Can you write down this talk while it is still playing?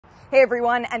Hey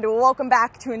everyone, and welcome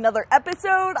back to another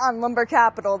episode on Lumber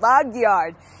Capital Log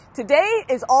Yard. Today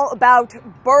is all about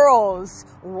burls.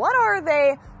 What are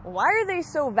they? Why are they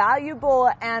so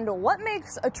valuable? And what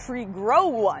makes a tree grow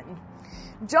one?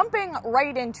 Jumping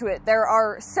right into it, there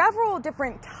are several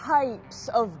different types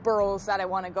of burls that I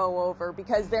want to go over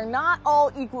because they're not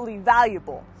all equally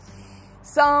valuable.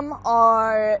 Some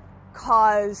are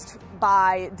caused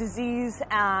by disease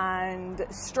and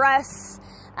stress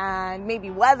and maybe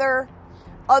weather.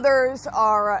 Others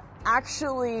are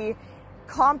actually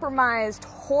compromised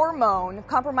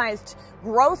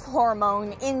growth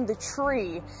hormone in the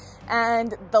tree.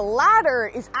 And the latter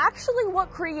is actually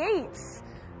what creates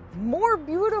more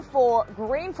beautiful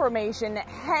grain formation,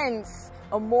 hence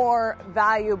a more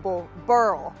valuable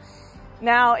burl.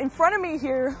 Now, in front of me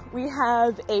here, we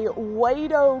have a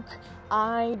white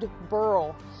oak-eyed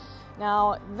burl.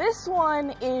 Now, this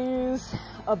one is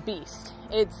a beast.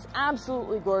 It's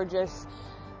absolutely gorgeous.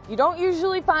 You don't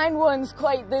usually find ones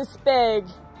quite this big.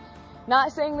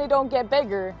 Not saying they don't get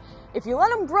bigger. If you let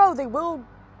them grow, they will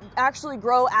actually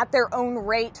grow at their own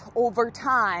rate over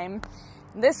time.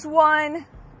 This one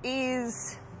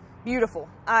is beautiful.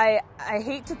 I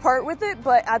hate to part with it,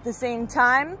 but at the same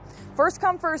time, first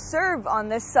come, first serve on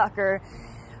this sucker.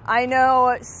 I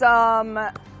know some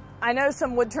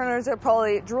woodturners are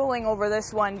probably drooling over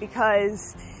this one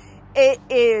because it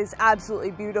is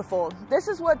absolutely beautiful. This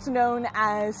is what's known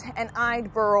as an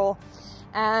eyed burl,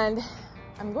 and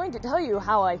I'm going to tell you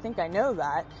how I think I know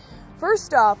that.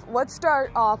 First off, let's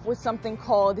start off with something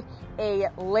called a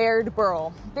layered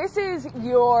burl. This is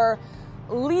your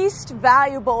least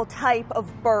valuable type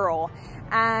of burl,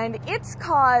 and it's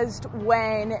caused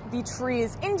when the tree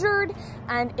is injured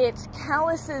and it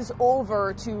calluses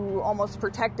over to almost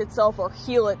protect itself or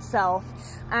heal itself.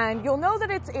 And you'll know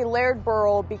that it's a layered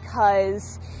burl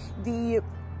because the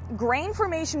grain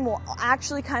formation will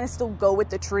actually kind of still go with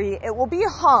the tree. It will be a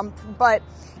hump, but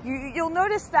you'll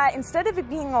notice that instead of it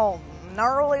being all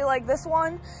gnarly like this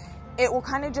one, it will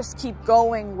kind of just keep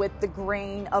going with the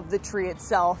grain of the tree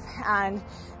itself. And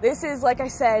this is, like I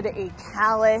said, a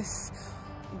callus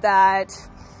that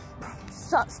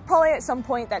probably at some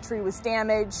point that tree was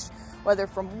damaged, whether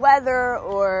from weather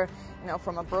or,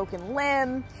 from a broken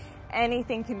limb.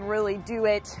 Anything can really do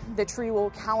it. The tree will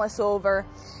callus over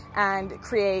and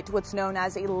create what's known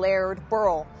as a layered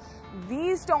burl.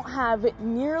 These don't have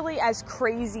nearly as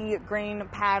crazy grain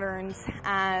patterns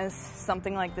as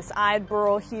something like this eyed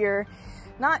burl here.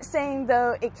 Not saying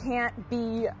though it can't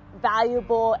be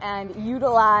valuable and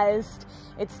utilized.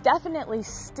 It's definitely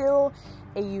still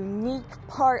a unique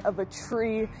part of a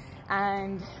tree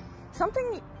and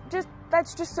something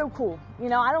that's just so cool.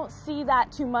 I don't see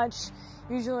that too much.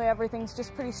 Usually everything's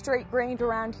just pretty straight grained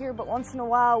around here, but once in a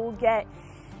while we'll get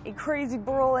a crazy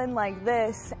burl in like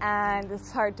this, and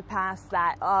it's hard to pass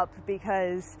that up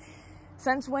because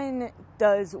since when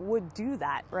does wood do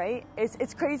that, right?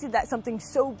 It's crazy that something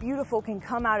so beautiful can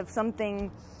come out of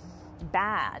something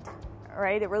bad,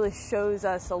 right? It really shows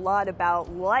us a lot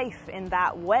about life in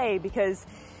that way, because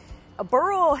a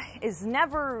burl is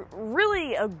never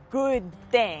really a good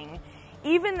thing.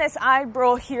 Even this eyed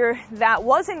burl here that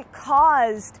wasn't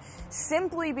caused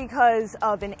simply because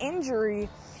of an injury.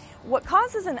 What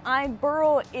causes an eyed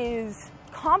burl is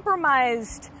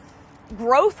compromised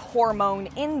growth hormone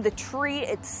in the tree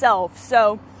itself.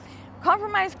 So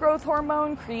compromised growth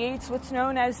hormone creates what's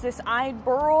known as this eyed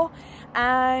burl,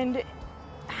 and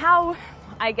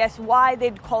why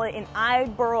they'd call it an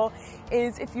eyed burl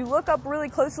is if you look up really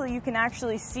closely, you can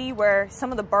actually see where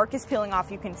some of the bark is peeling off.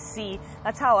 You can see,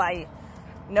 that's how I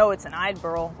know it's an eyed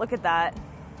burl. Look at that.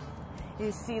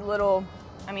 You see little,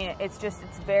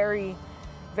 it's very,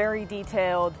 very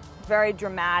detailed, very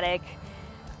dramatic.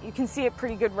 You can see it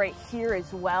pretty good right here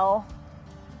as well.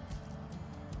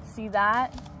 See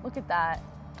that? Look at that.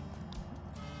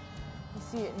 You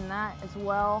see it in that as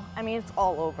well. It's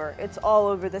all over. It's all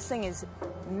over. This thing is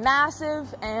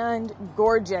massive and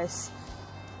gorgeous.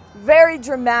 Very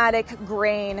dramatic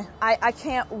grain. I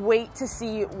can't wait to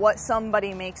see what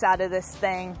somebody makes out of this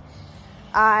thing.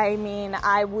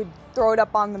 I would throw it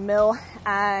up on the mill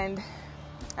and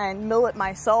mill it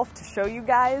myself to show you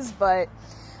guys, but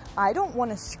I don't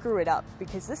want to screw it up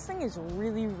because this thing is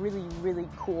really, really, really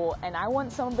cool, and I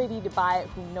want somebody to buy it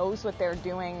who knows what they're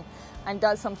doing and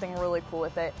does something really cool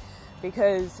with it,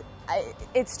 because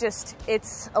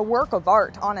it's a work of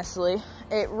art, honestly.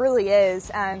 It really is.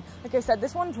 And like I said,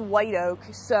 this one's white oak,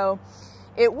 so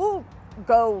it will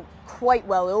go quite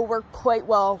well. It'll work quite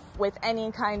well with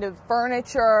any kind of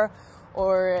furniture,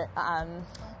 or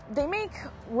they make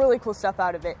really cool stuff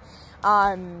out of it.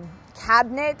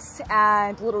 cabinets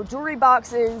and little jewelry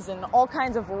boxes and all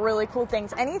kinds of really cool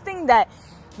things. Anything that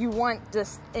you want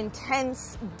just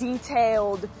intense,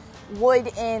 detailed wood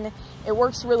in, it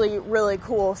works really, really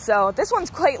cool. So this one's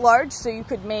quite large, so you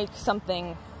could make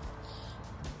something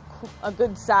a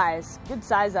good size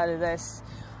out of this.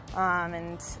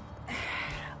 And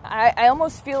I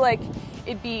almost feel like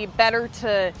it'd be better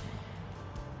to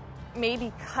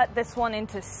maybe cut this one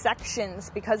into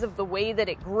sections because of the way that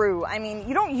it grew. I mean,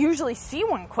 you don't usually see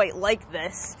one quite like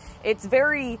this. It's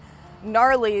very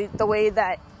gnarly the way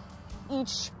that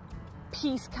each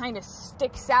piece kind of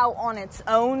sticks out on its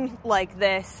own like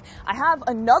this. I have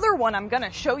another one I'm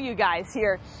gonna show you guys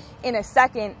here in a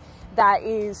second that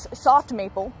is soft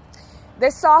maple.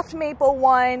 This soft maple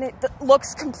one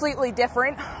looks completely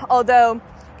different, although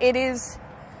it is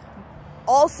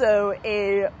also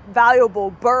a valuable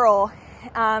burl.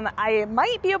 I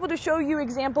might be able to show you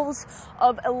examples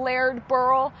of a layered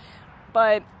burl,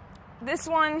 but this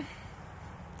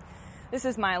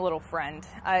is my little friend.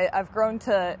 I've grown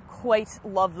to quite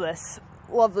love this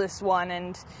one,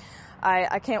 and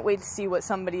I can't wait to see what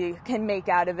somebody can make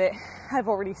out of it. I've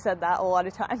already said that a lot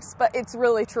of times, but it's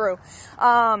really true.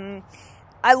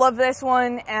 I love this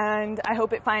one, and I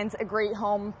hope it finds a great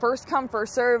home. First come,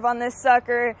 first serve on this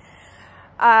sucker.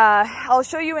 I'll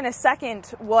show you in a second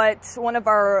what one of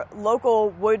our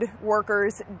local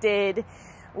woodworkers did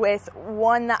with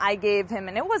one that I gave him,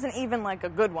 and it wasn't even like a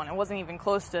good one. It wasn't even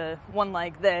close to one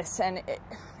like this, and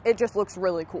it just looks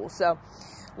really cool. So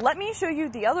let me show you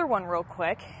the other one real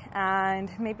quick, and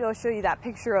maybe I'll show you that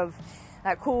picture of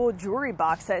that cool jewelry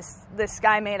box that this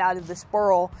guy made out of this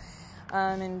burl,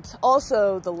 and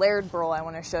also the layered burl I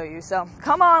want to show you. So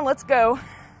come on, let's go.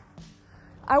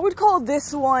 I would call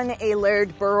this one a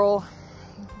layered burl.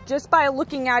 Just by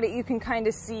looking at it, you can kind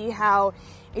of see how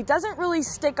it doesn't really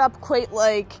stick up quite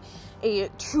like a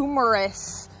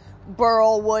tumorous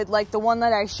burl would, like the one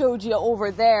that I showed you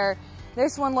over there.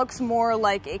 This one looks more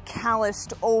like a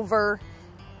calloused over.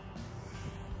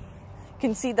 You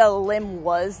can see the limb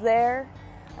was there.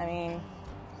 I mean,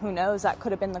 who knows, that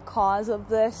could have been the cause of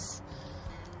this,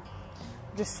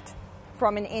 just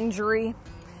from an injury.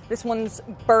 This one's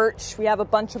birch. We have a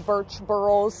bunch of birch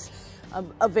burls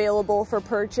available for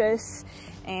purchase,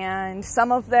 and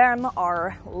some of them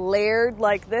are layered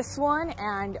like this one,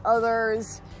 and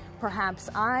others perhaps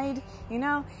eyed. You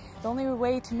know, the only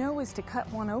way to know is to cut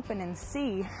one open and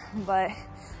see, but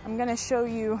I'm gonna show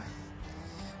you,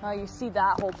 you see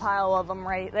that whole pile of them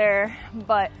right there,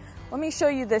 but let me show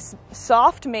you this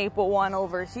soft maple one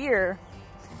over here.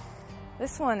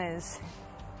 This one is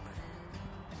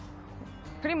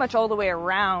pretty much all the way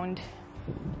around,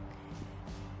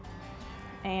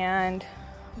 and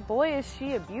boy is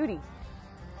she a beauty.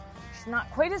 She's not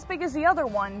quite as big as the other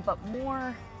one, but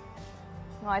more,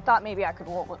 well, I thought maybe I could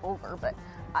roll it over, but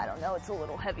I don't know, it's a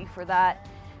little heavy for that.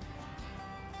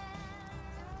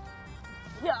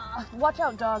 Yeah, watch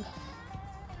out, dog.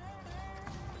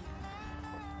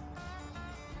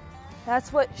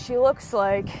 That's what she looks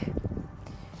like.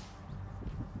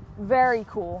 Very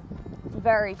cool,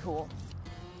 very cool.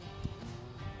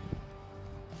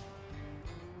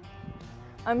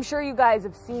 I'm sure you guys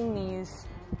have seen these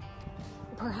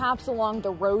perhaps along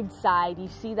the roadside. You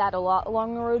see that a lot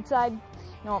along the roadside. You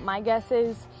know what my guess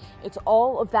is? It's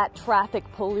all of that traffic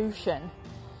pollution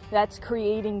that's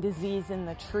creating disease in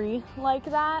the tree like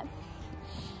that.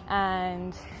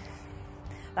 And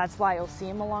that's why you'll see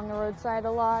them along the roadside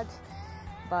a lot.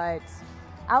 But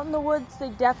out in the woods,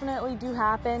 they definitely do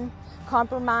happen.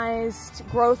 Compromised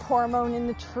growth hormone in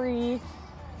the tree,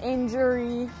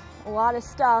 injury, a lot of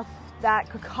stuff that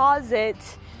could cause it.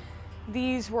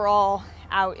 These were all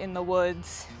out in the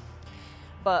woods,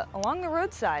 but along the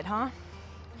roadside, huh?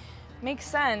 Makes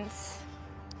sense.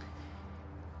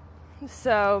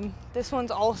 So this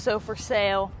one's also for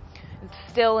sale. It's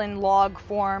still in log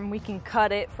form. We can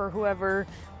cut it for whoever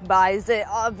buys it.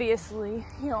 Obviously,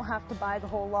 you don't have to buy the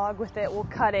whole log with it. We'll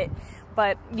cut it,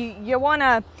 but you don't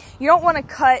want to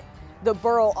cut the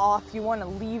burl off. You want to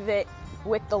leave it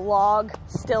with the log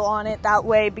still on it that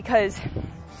way, because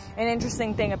an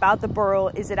interesting thing about the burl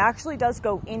is it actually does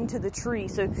go into the tree.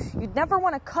 So you'd never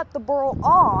want to cut the burl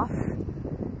off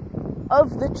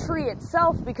of the tree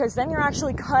itself, because then you're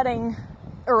actually cutting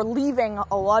or leaving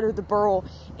a lot of the burl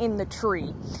in the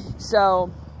tree.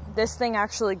 So this thing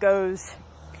actually goes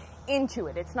into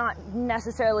it. It's not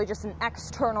necessarily just an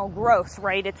external growth,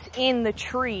 right? It's in the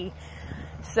tree.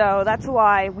 So that's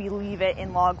why we leave it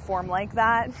in log form like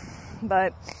that.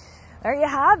 But there you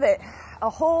have it, a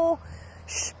whole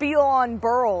spiel on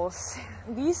burls.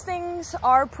 These things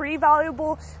are pretty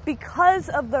valuable because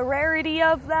of the rarity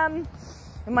of them,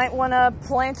 You might want to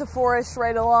plant a forest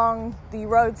right along the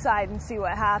roadside and see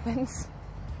what happens.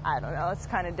 I don't know, it's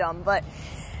kind of dumb, but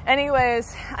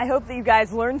anyways, I hope that you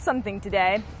guys learned something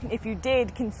today. If you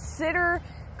did, consider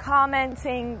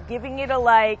commenting, giving it a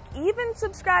like, even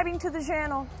subscribing to the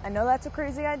channel. I know that's a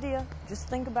crazy idea, just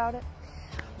think about it.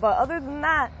 But other than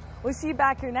that, we'll see you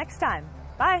back here next time.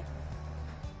 Bye.